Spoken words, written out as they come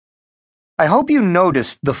I hope you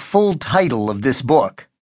noticed the full title of this book.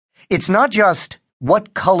 It's not just,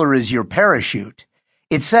 "What Color is Your Parachute?"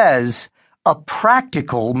 It says, "A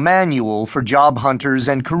Practical Manual for Job Hunters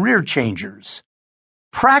and Career Changers."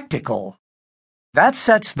 Practical. That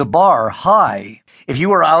sets the bar high. If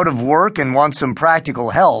you are out of work and want some practical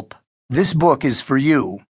help, this book is for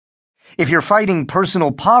you. If you're fighting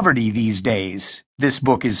personal poverty these days, this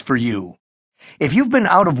book is for you. If you've been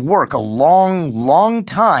out of work a long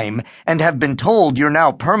time and have been told you're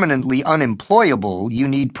now permanently unemployable, you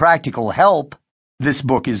need practical help, this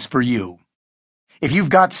book is for you. If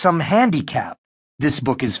you've got some handicap, this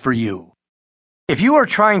book is for you. If you are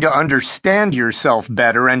trying to understand yourself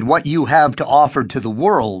better and what you have to offer to the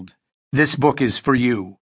world, this book is for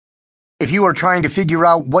you. If you are trying to figure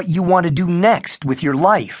out what you want to do next with your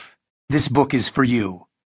life, this book is for you.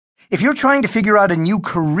 If you're trying to figure out a new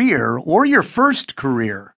career or your first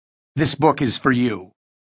career, this book is for you.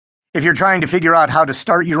 If you're trying to figure out how to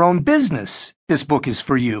start your own business, this book is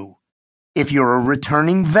for you. If you're a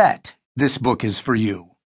returning vet, this book is for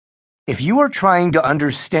you. If you are trying to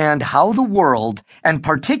understand how the world, and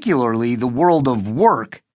particularly the world of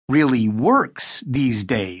work, really works these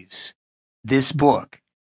days, this book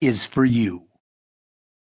is for you.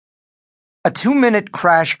 A 2-minute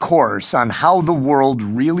crash course on how the world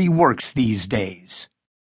really works these days.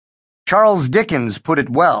 Charles Dickens put it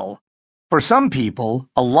well. For some people,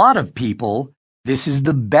 a lot of people, this is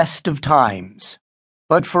the best of times.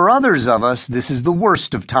 But for others of us, this is the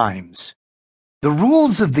worst of times. The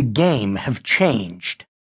rules of the game have changed,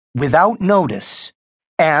 without notice,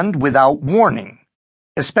 and without warning,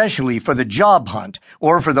 especially for the job hunt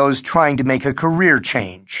or for those trying to make a career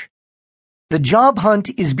change. The job hunt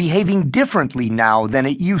is behaving differently now than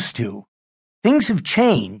it used to. Things have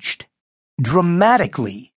changed,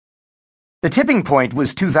 dramatically. The tipping point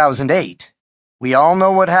was 2008. We all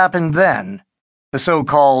know what happened then. The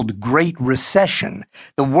so-called Great Recession,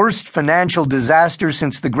 the worst financial disaster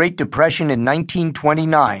since the Great Depression in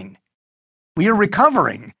 1929. We are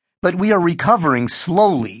recovering, but we are recovering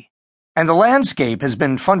slowly, and the landscape has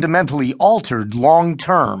been fundamentally altered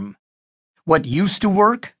long-term. What used to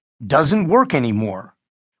work doesn't work anymore.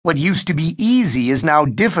 What used to be easy is now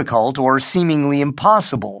difficult or seemingly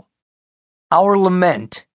impossible. Our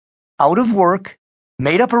lament: out of work,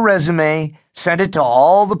 made up a resume, sent it to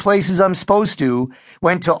all the places I'm supposed to,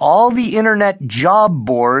 went to all the internet job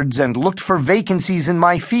boards and looked for vacancies in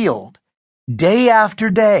my field. Day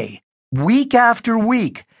after day, week after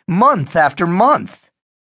week, month after month.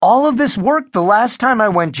 All of this worked the last time I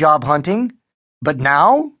went job hunting. But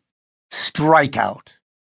now, strikeout.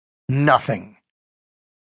 Nothing.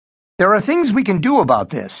 There are things we can do about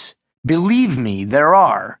this. Believe me, there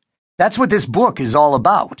are. That's what this book is all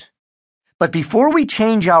about. But before we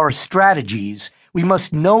change our strategies, we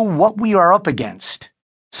must know what we are up against.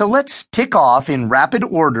 So let's tick off in rapid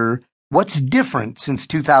order what's different since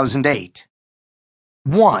 2008.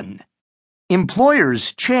 1.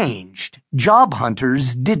 Employers changed. Job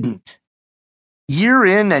hunters didn't. Year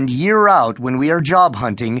in and year out, when we are job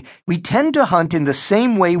hunting, we tend to hunt in the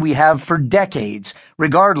same way we have for decades,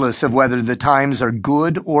 regardless of whether the times are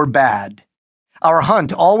good or bad. Our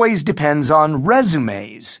hunt always depends on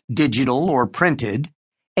resumes, digital or printed,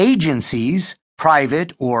 agencies,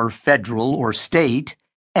 private or federal or state,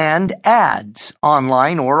 and ads,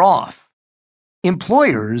 online or off.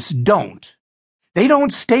 Employers don't. They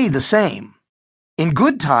don't stay the same. In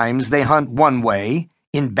good times, they hunt one way.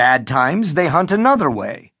 In bad times, they hunt another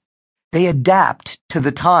way. They adapt to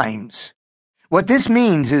the times. What this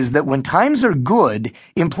means is that when times are good,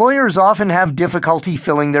 employers often have difficulty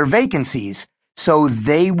filling their vacancies, so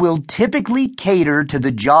they will typically cater to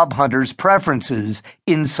the job hunter's preferences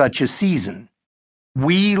in such a season.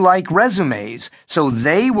 We like resumes, so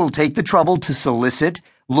they will take the trouble to solicit,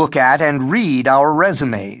 look at, and read our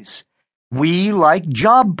resumes. We like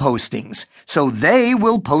job postings, so they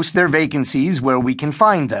will post their vacancies where we can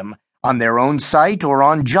find them, on their own site or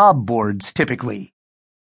on job boards typically.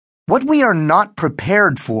 What we are not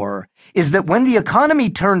prepared for is that when the economy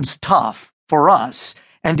turns tough, for us,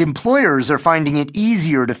 and employers are finding it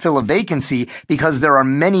easier to fill a vacancy because there are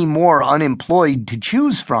many more unemployed to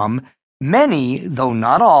choose from, many, though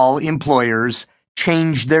not all, employers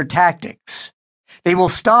change their tactics. They will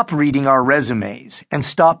stop reading our resumes and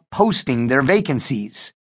stop posting their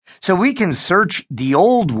vacancies. So we can search the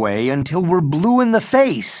old way until we're blue in the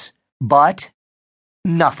face, but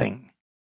nothing.